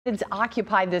Kids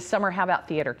occupied this summer. How about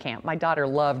theater camp? My daughter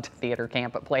loved theater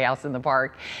camp at Playhouse in the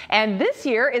Park. And this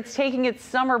year, it's taking its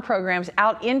summer programs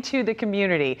out into the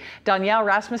community. Danielle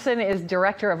Rasmussen is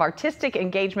Director of Artistic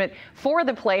Engagement for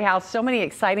the Playhouse. So many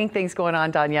exciting things going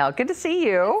on, Danielle. Good to see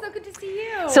you. It's so good to see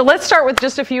you. So let's start with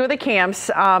just a few of the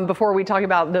camps before we talk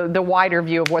about the wider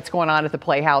view of what's going on at the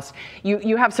Playhouse.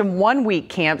 You have some one-week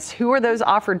camps. Who are those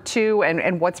offered to,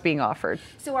 and what's being offered?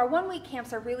 So our one-week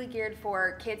camps are really geared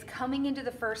for kids coming into the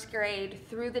first grade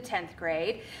through the 10th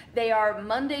grade. They are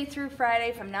Monday through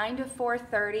Friday from 9 to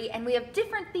 4:30, and we have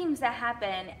different themes that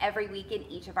happen every week in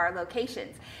each of our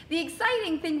locations. The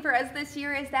exciting thing for us this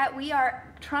year is that we are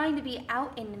trying to be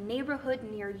out in the neighborhood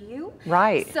near you.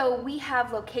 Right. So we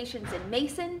have locations in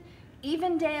Mason,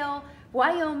 Evendale,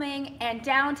 Wyoming, and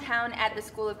downtown at the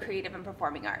School of Creative and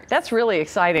Performing Arts. That's really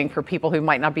exciting for people who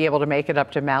might not be able to make it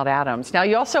up to Mount Adams. Now,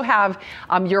 you also have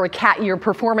your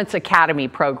Performance Academy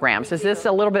programs. Is this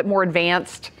a little bit more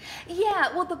advanced?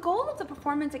 Yeah, well, the goal of the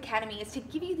Performance Academy is to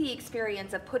give you the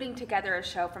experience of putting together a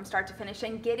show from start to finish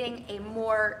and getting a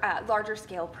more larger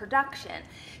scale production.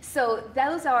 So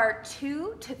those are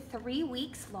 2 to 3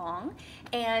 weeks long,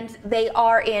 and they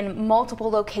are in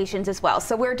multiple locations as well.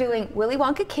 So we're doing Willy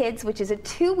Wonka Kids, which is a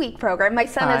 2-week program. My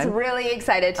son is really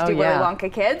excited to do Willy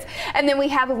Wonka Kids. And then we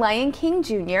have Lion King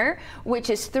Jr.,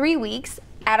 which is 3 weeks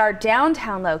at our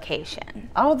downtown location.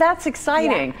 Oh, that's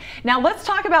exciting. Yeah. Now let's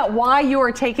talk about why you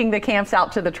are taking the camps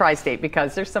out to the Tri-State,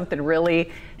 because there's something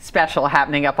really special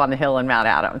happening up on the hill in Mount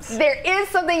Adams. There is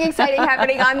something exciting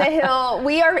happening on the hill.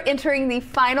 We are entering the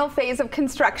final phase of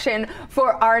construction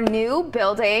for our new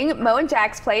building, Mo and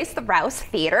Jack's Place, the Rouse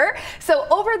Theater. So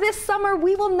over this summer,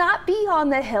 we will not be on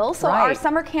the hill. So our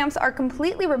summer camps are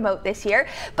completely remote this year,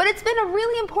 but it's been a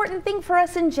really important thing for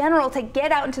us in general to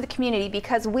get out into the community,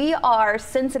 because we are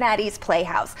Cincinnati's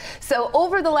Playhouse. So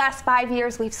over the last 5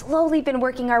 years, we've slowly been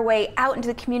working our way out into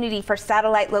the community for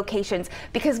satellite locations,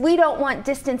 because we don't want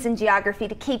distance and geography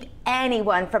to keep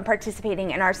anyone from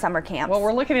participating in our summer camps. Well,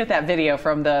 we're looking at that video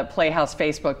from the Playhouse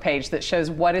Facebook page that shows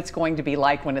what it's going to be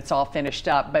like when it's all finished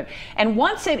up. And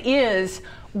once it is,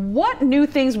 what new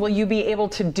things will you be able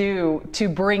to do to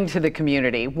bring to the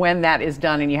community when that is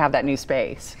done and you have that new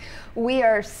space? We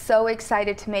are so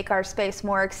excited to make our space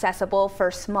more accessible for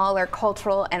smaller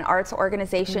cultural and arts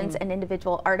organizations and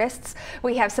individual artists.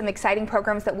 We have some exciting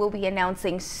programs that we'll be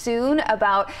announcing soon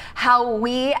about how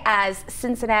we, as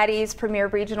Cincinnati's premier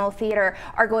regional theater,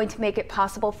 are going to make it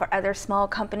possible for other small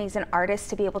companies and artists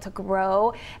to be able to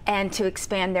grow and to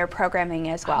expand their programming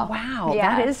as well. Oh, wow,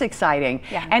 that is exciting.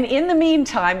 Yeah. And in the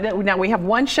meantime, now we have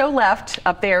one show left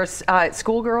up there,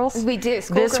 Schoolgirls. We do,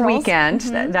 Schoolgirls. This weekend.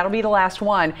 That'll be the last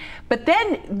one. But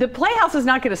then the Playhouse is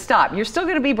not going to stop. You're still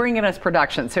going to be bringing us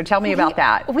production. So tell me about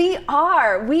that. We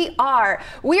are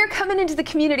coming into the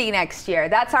community next year.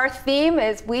 That's our theme,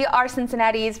 is we are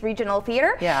Cincinnati's regional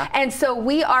theater. Yeah. And so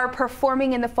we are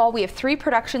performing in the fall. We have 3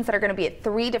 productions that are going to be at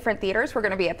 3 different theaters. We're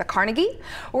going to be at the Carnegie,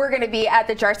 we're going to be at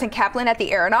the Jarson Kaplan at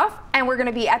the Aronoff, and we're going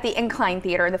to be at the Incline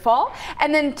Theater in the fall.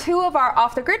 And then 2 of our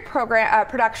off-the-grid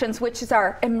productions, which is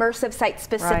our immersive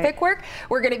site-specific work.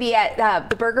 We're going to be at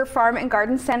the Burger Farm and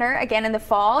Garden Center again in the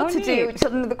fall to do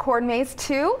Children of the Corn Maze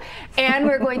 2. And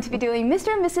we're going to be doing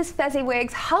Mr. and Mrs.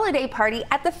 Fezziwig's Holiday Party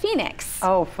at the Phoenix.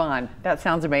 Oh, fun. That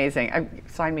sounds amazing.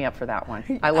 Sign me up for that one.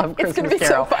 I love Christmas Carol. It's going to be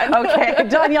so fun. Okay,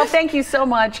 Danielle, thank you so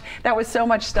much. That was so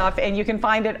much stuff, and you can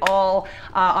find it all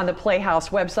on the Playhouse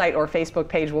website or Facebook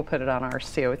page. We'll put it on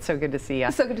ours too. It's so good to see you.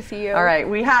 So good to see you. All right,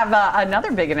 we have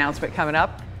another big announcement coming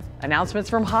up. Announcements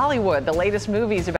from Hollywood, the latest movies about